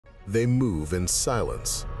They move in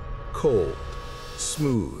silence, cold,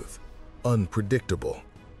 smooth, unpredictable.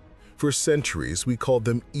 For centuries, we called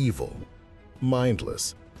them evil,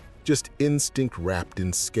 mindless, just instinct wrapped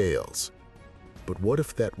in scales. But what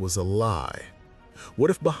if that was a lie? What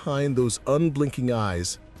if behind those unblinking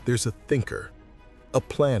eyes, there's a thinker, a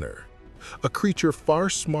planner, a creature far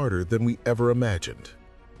smarter than we ever imagined?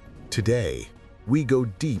 Today, we go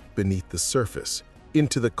deep beneath the surface,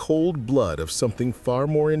 into the cold blood of something far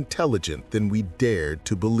more intelligent than we dared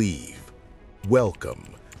to believe.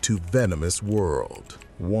 Welcome to Venomous World.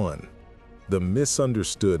 1. The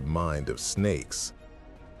misunderstood mind of snakes.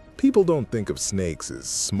 People don't think of snakes as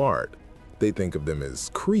smart. They think of them as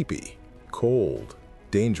creepy, cold,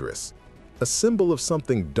 dangerous, a symbol of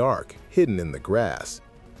something dark hidden in the grass.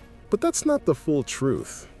 But that's not the full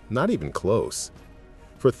truth, not even close.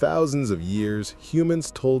 For thousands of years,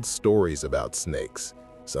 humans told stories about snakes.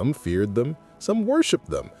 Some feared them, some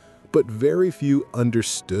worshipped them, but very few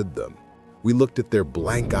understood them. We looked at their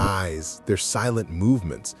blank eyes, their silent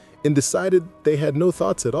movements, and decided they had no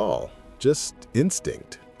thoughts at all, just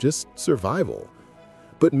instinct, just survival.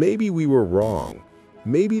 But maybe we were wrong.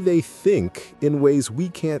 Maybe they think in ways we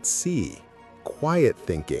can't see. Quiet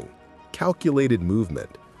thinking, calculated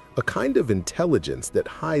movement, a kind of intelligence that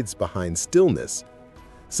hides behind stillness.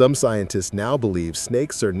 Some scientists now believe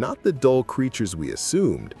snakes are not the dull creatures we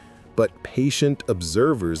assumed, but patient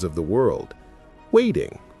observers of the world,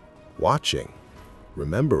 waiting, watching,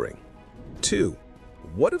 remembering. 2.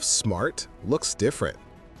 What if smart looks different?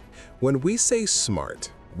 When we say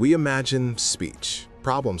smart, we imagine speech,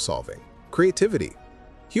 problem-solving, creativity,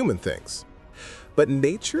 human things. But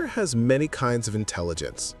nature has many kinds of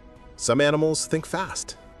intelligence. Some animals think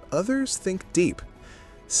fast, others think deep.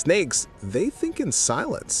 Snakes, they think in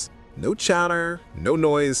silence. No chatter, no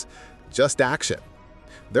noise, just action.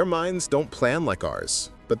 Their minds don't plan like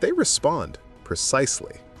ours, but they respond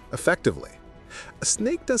precisely, effectively. A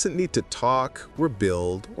snake doesn't need to talk or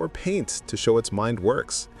build or paint to show its mind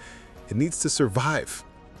works. It needs to survive,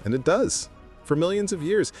 and it does. For millions of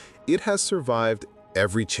years, it has survived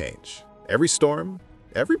every change, every storm,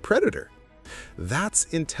 every predator. That's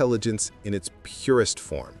intelligence in its purest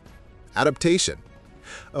form. Adaptation.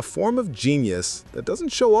 A form of genius that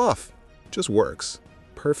doesn't show off, just works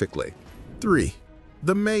perfectly. 3.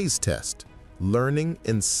 The maze test. Learning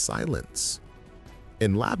in silence.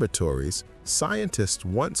 In laboratories, scientists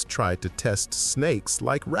once tried to test snakes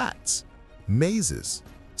like rats. Mazes,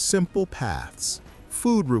 simple paths,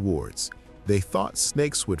 food rewards. They thought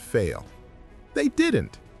snakes would fail. They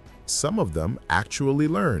didn't. Some of them actually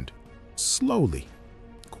learned. Slowly,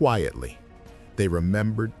 quietly. They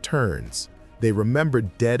remembered turns. They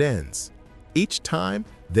remembered dead ends. Each time,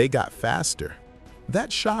 they got faster.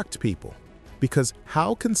 That shocked people, because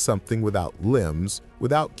how can something without limbs,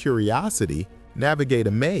 without curiosity, navigate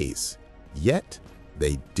a maze? Yet,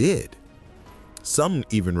 they did. Some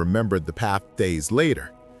even remembered the path days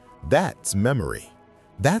later. That's memory.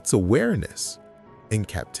 That's awareness. In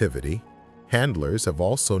captivity, handlers have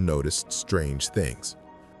also noticed strange things.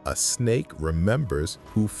 A snake remembers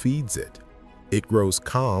who feeds it. It grows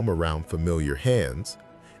calm around familiar hands.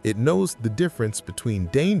 It knows the difference between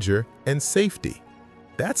danger and safety.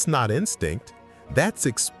 That's not instinct. That's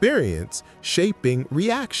experience shaping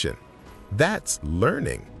reaction. That's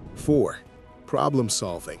learning. 4. Problem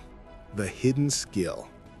solving. The hidden skill.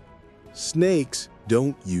 Snakes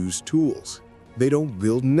don't use tools. They don't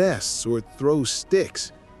build nests or throw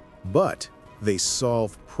sticks, but they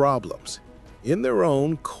solve problems in their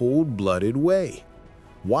own cold-blooded way.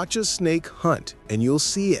 Watch a snake hunt and you'll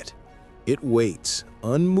see it. It waits,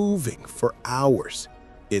 unmoving, for hours.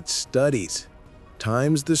 It studies,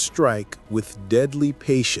 times the strike with deadly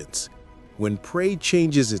patience. When prey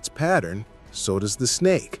changes its pattern, so does the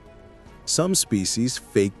snake. Some species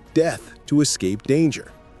fake death to escape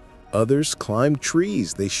danger. Others climb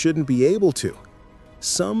trees they shouldn't be able to.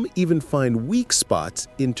 Some even find weak spots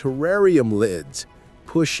in terrarium lids,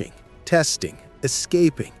 pushing, testing,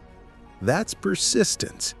 escaping. That's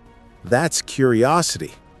persistence. That's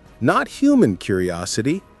curiosity. Not human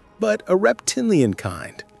curiosity, but a reptilian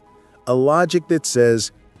kind. A logic that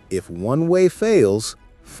says, if one way fails,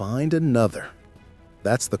 find another.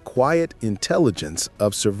 That's the quiet intelligence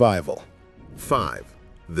of survival. 5.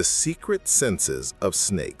 The secret senses of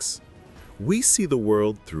snakes. We see the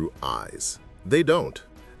world through eyes. They don't.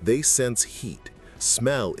 They sense heat,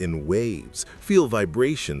 smell in waves, feel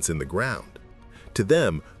vibrations in the ground. To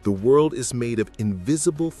them, the world is made of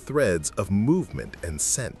invisible threads of movement and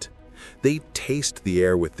scent. They taste the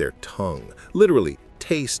air with their tongue, literally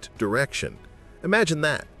taste direction. Imagine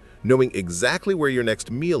that, knowing exactly where your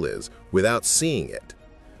next meal is without seeing it.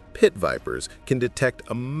 Pit vipers can detect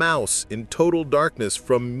a mouse in total darkness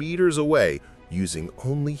from meters away using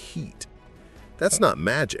only heat. That's not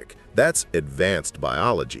magic, that's advanced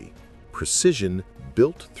biology. Precision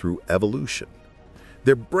built through evolution.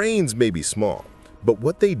 Their brains may be small, but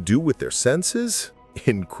what they do with their senses?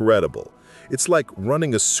 Incredible. It's like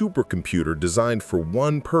running a supercomputer designed for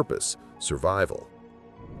one purpose: survival.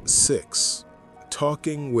 6.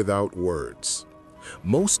 Talking without words.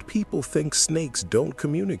 Most people think snakes don't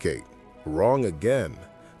communicate. Wrong again.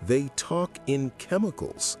 They talk in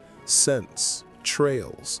chemicals, scents,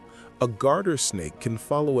 trails. A garter snake can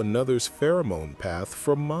follow another's pheromone path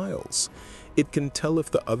for miles. It can tell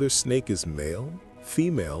if the other snake is male,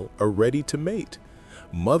 female, or ready to mate.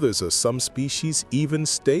 Mothers of some species even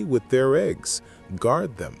stay with their eggs,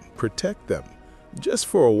 guard them, protect them, just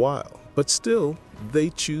for a while, but still,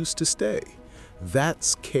 they choose to stay.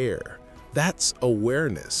 That's care. That's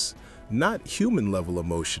awareness. Not human-level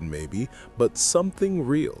emotion maybe, but something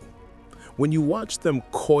real. When you watch them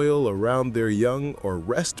coil around their young or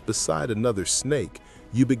rest beside another snake,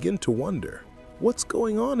 you begin to wonder, what's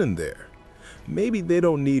going on in there? Maybe they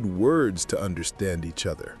don't need words to understand each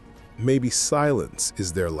other. Maybe silence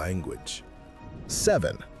is their language.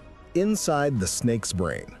 7. Inside the snake's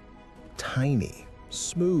brain. Tiny,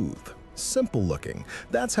 smooth, simple-looking.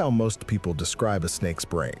 That's how most people describe a snake's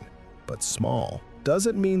brain. But small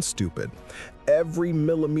doesn't mean stupid. Every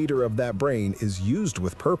millimeter of that brain is used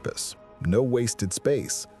with purpose. No wasted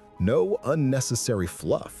space, no unnecessary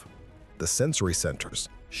fluff. The sensory centers,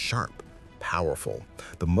 sharp, powerful.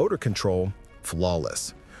 The motor control,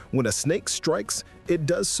 flawless. When a snake strikes, it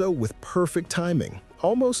does so with perfect timing,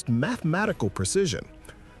 almost mathematical precision.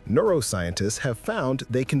 Neuroscientists have found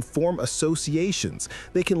they can form associations.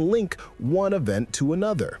 They can link one event to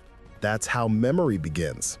another. That's how memory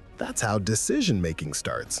begins. That's how decision-making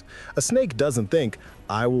starts. A snake doesn't think,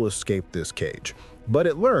 I will escape this cage, but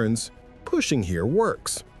it learns, pushing here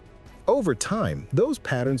works. Over time, those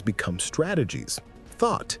patterns become strategies,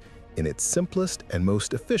 thought, in its simplest and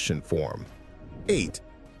most efficient form. 8.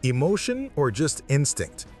 Emotion or just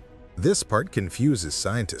instinct? This part confuses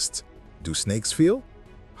scientists. Do snakes feel?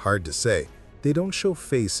 Hard to say. They don't show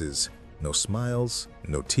faces, no smiles,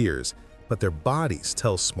 no tears, but their bodies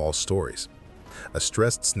tell small stories. A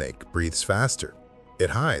stressed snake breathes faster. It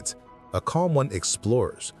hides. A calm one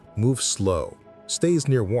explores, moves slow, stays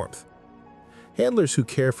near warmth. Handlers who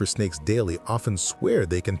care for snakes daily often swear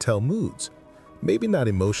they can tell moods. Maybe not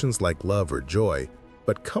emotions like love or joy,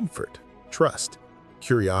 but comfort, trust,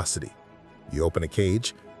 curiosity. You open a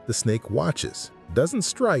cage, the snake watches, doesn't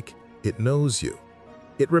strike, it knows you.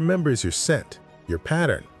 It remembers your scent, your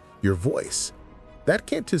pattern, your voice. That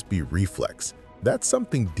can't just be reflex. That's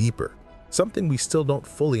something deeper, something we still don't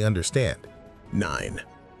fully understand. 9.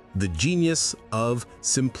 The genius of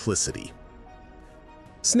simplicity.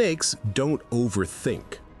 Snakes don't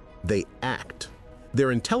overthink. They act.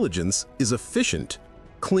 Their intelligence is efficient,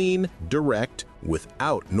 clean, direct,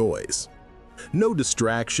 without noise. No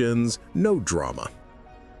distractions, no drama.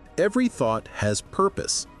 Every thought has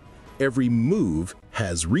purpose. Every move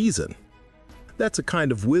has reason. That's a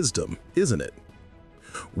kind of wisdom, isn't it?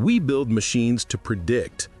 We build machines to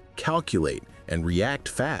predict, calculate, and react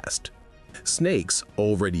fast. Snakes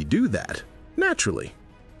already do that, naturally.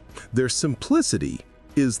 Their simplicity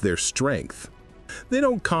is their strength. They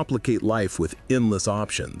don't complicate life with endless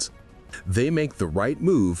options. They make the right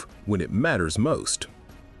move when it matters most.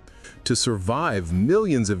 To survive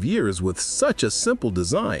millions of years with such a simple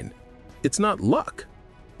design, it's not luck,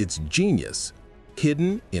 it's genius,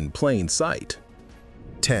 hidden in plain sight.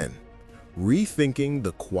 10. Rethinking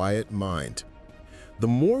the quiet mind. The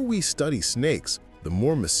more we study snakes, the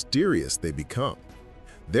more mysterious they become.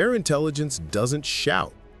 Their intelligence doesn't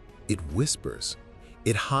shout, it whispers.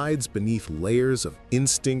 It hides beneath layers of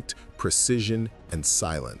instinct, precision, and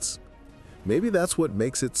silence. Maybe that's what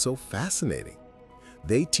makes it so fascinating.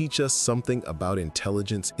 They teach us something about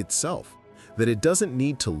intelligence itself, that it doesn't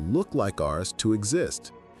need to look like ours to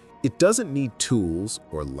exist. It doesn't need tools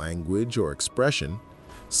or language or expression.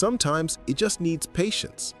 Sometimes it just needs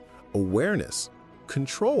patience, awareness,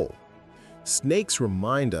 control. Snakes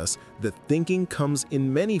remind us that thinking comes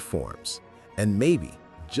in many forms, and maybe,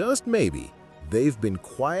 just maybe, they've been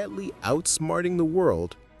quietly outsmarting the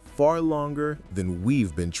world far longer than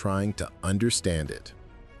we've been trying to understand it.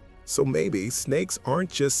 So maybe snakes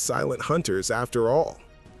aren't just silent hunters after all.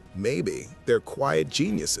 Maybe they're quiet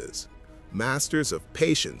geniuses, masters of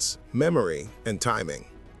patience, memory, and timing.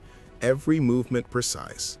 Every movement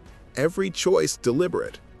precise, every choice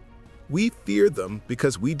deliberate. We feared them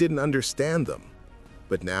because we didn't understand them.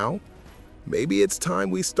 But now, maybe it's time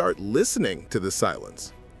we start listening to the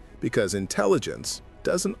silence. because intelligence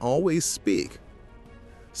doesn't always speak.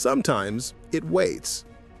 Sometimes it waits.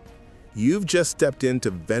 You've just stepped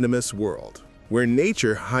into Venomous World, where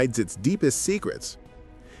nature hides its deepest secrets.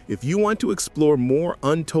 If you want to explore more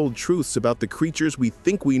untold truths about the creatures we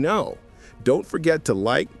think we know, don't forget to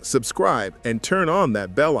like, subscribe, and turn on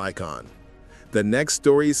that bell icon. The next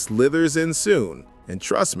story slithers in soon, and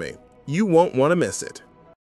trust me, you won't want to miss it.